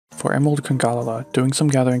For Emerald Congalala, doing some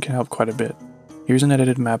gathering can help quite a bit. Here's an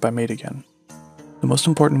edited map I made again. The most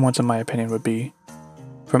important ones in my opinion would be,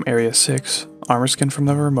 from Area 6, armor skin from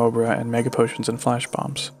the Remobra and Mega Potions and Flash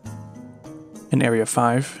Bombs. In Area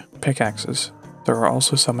 5, pickaxes. There are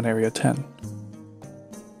also some in Area 10.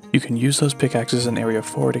 You can use those pickaxes in Area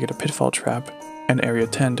 4 to get a Pitfall Trap, and Area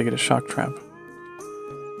 10 to get a Shock Trap.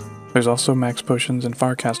 There's also Max Potions and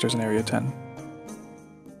Farcasters in Area 10.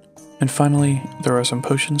 And finally, there are some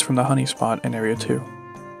potions from the Honey Spot in Area 2.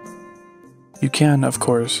 You can, of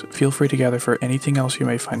course, feel free to gather for anything else you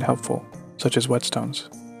may find helpful, such as whetstones.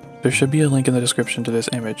 There should be a link in the description to this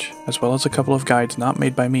image, as well as a couple of guides not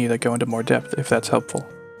made by me that go into more depth if that's helpful.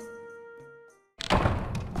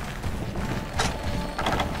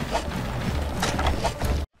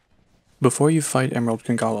 Before you fight Emerald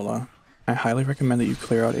Congalala, I highly recommend that you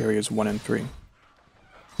clear out areas 1 and 3.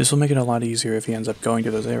 This will make it a lot easier if he ends up going to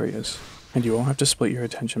those areas, and you won't have to split your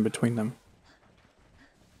attention between them.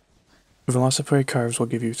 Velocipray carves will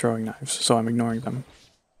give you throwing knives, so I'm ignoring them.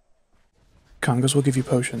 Congos will give you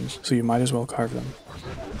potions, so you might as well carve them.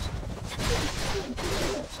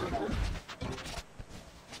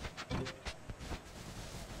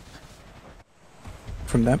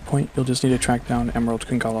 From that point, you'll just need to track down Emerald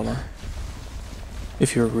Congalala.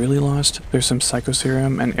 If you're really lost, there's some Psycho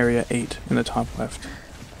Serum and Area 8 in the top left.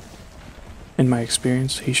 In my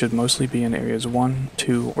experience, he should mostly be in areas 1,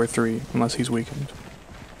 2, or 3, unless he's weakened.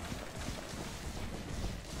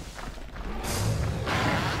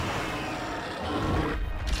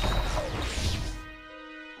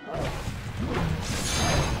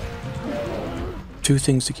 Two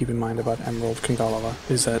things to keep in mind about Emerald Congalala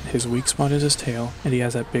is that his weak spot is his tail, and he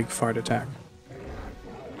has that big fart attack.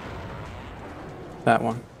 That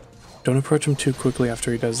one. Don't approach him too quickly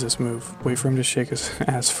after he does this move. Wait for him to shake his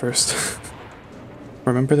ass first.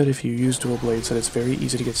 Remember that if you use dual blades that it's very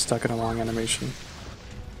easy to get stuck in a long animation.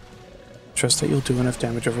 Trust that you'll do enough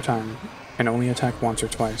damage over time, and only attack once or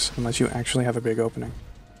twice, unless you actually have a big opening.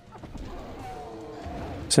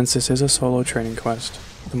 Since this is a solo training quest,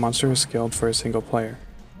 the monster is scaled for a single player.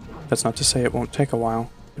 That's not to say it won't take a while,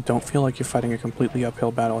 but don't feel like you're fighting a completely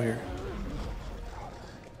uphill battle here.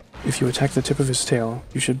 If you attack the tip of his tail,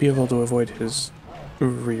 you should be able to avoid his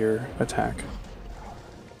rear attack.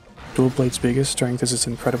 Dual Blade's biggest strength is its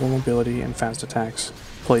incredible mobility and fast attacks.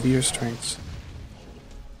 Play to your strengths.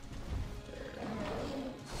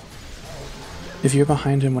 If you're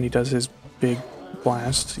behind him when he does his big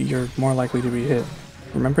blast, you're more likely to be hit.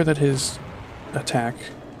 Remember that his attack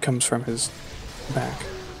comes from his back.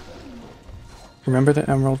 Remember that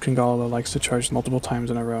Emerald Congalala likes to charge multiple times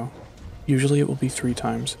in a row. Usually it will be 3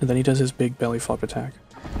 times, and then he does his big belly flop attack.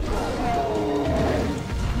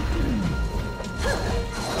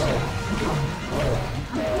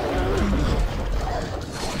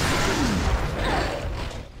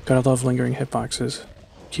 Gotta love lingering hitboxes.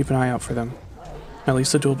 Keep an eye out for them. At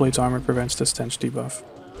least the Dual Blade's armor prevents the stench debuff.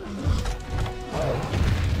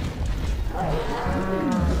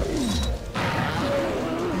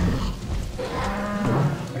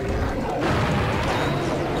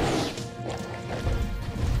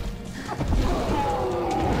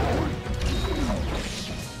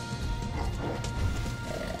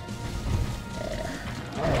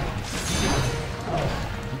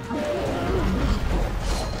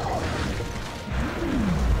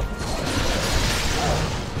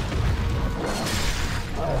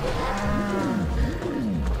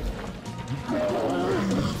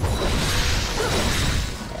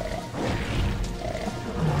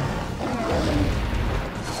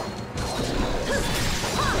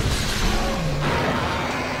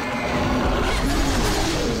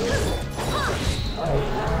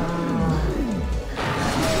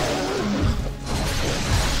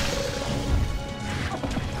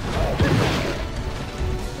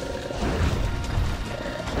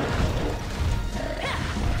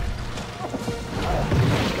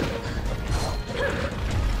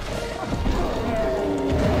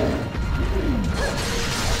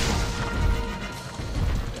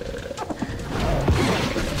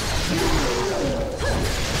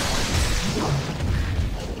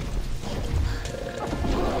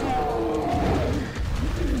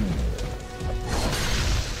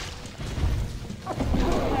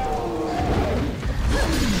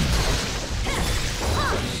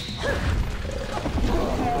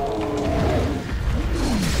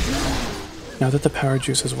 Now that the power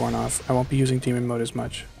juice has worn off, I won't be using demon mode as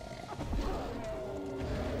much.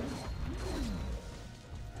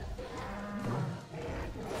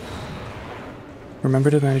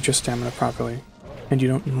 Remember to manage your stamina properly, and you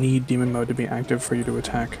don't need demon mode to be active for you to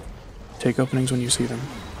attack. Take openings when you see them.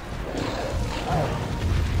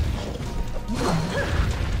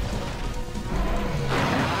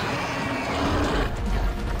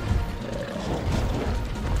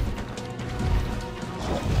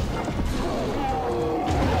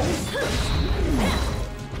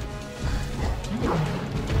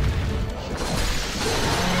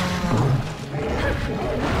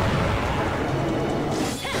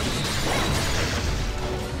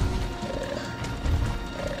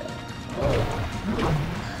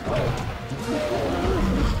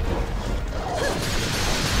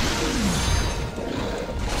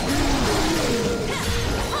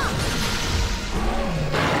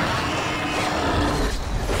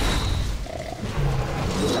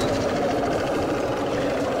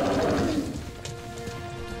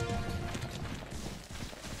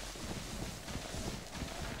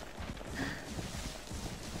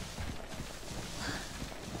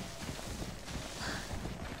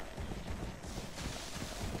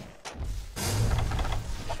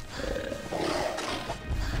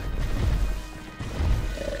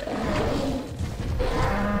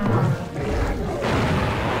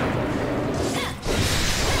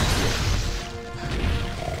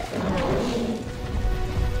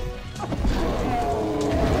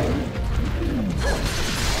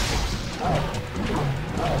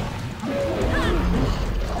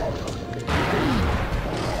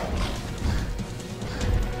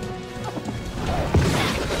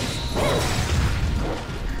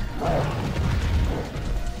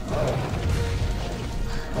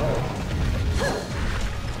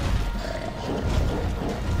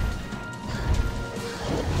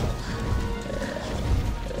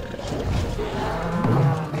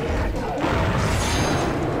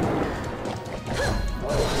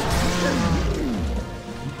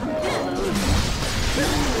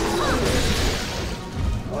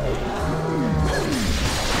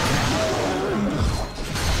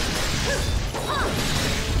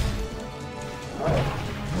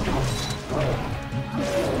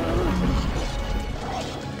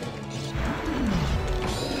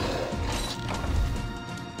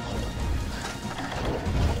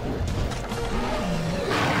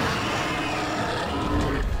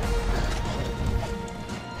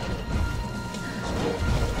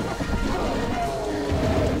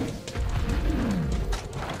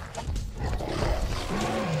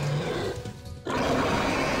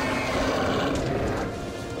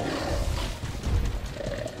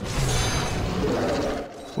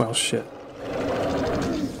 Well, shit.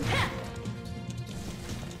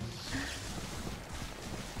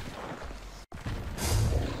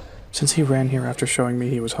 Since he ran here after showing me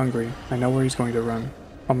he was hungry, I know where he's going to run.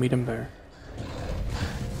 I'll meet him there.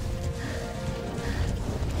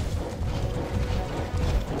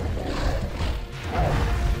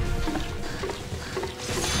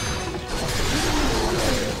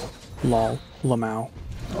 Lol. Lamau.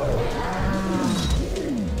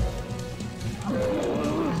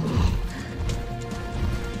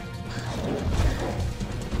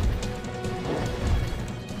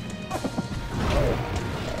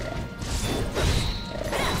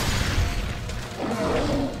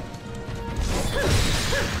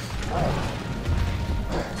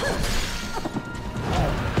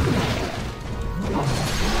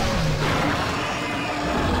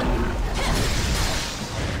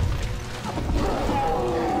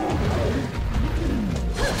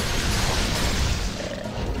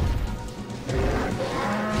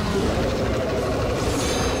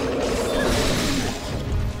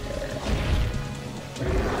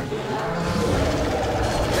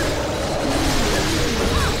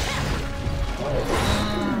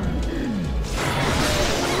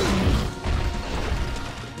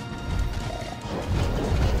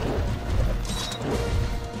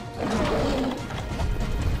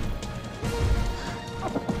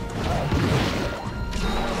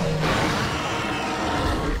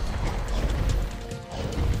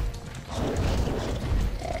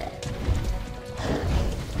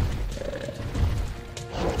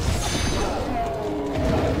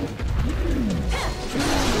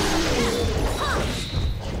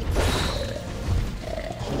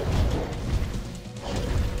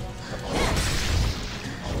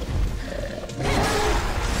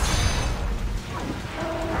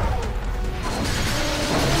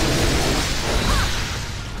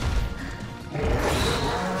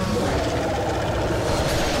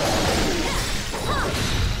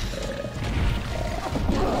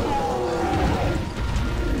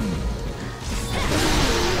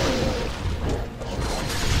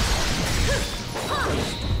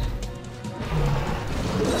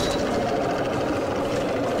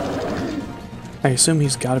 I assume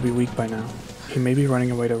he's gotta be weak by now. He may be running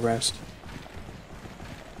away to rest.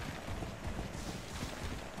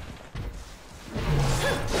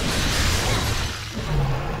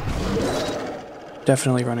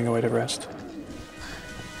 Definitely running away to rest.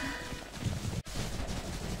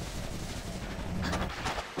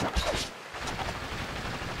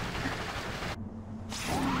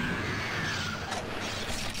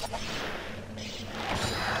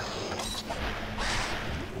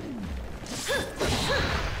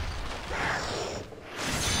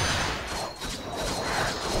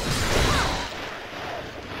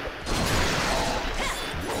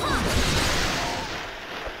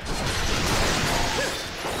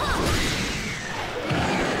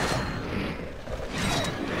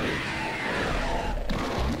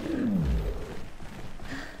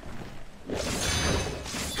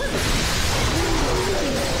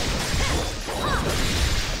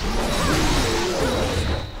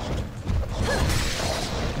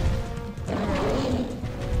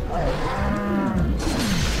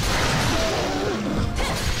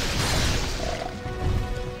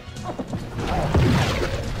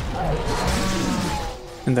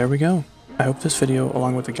 And there we go. I hope this video,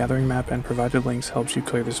 along with the gathering map and provided links, helps you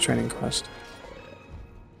clear this training quest.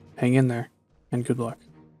 Hang in there, and good luck.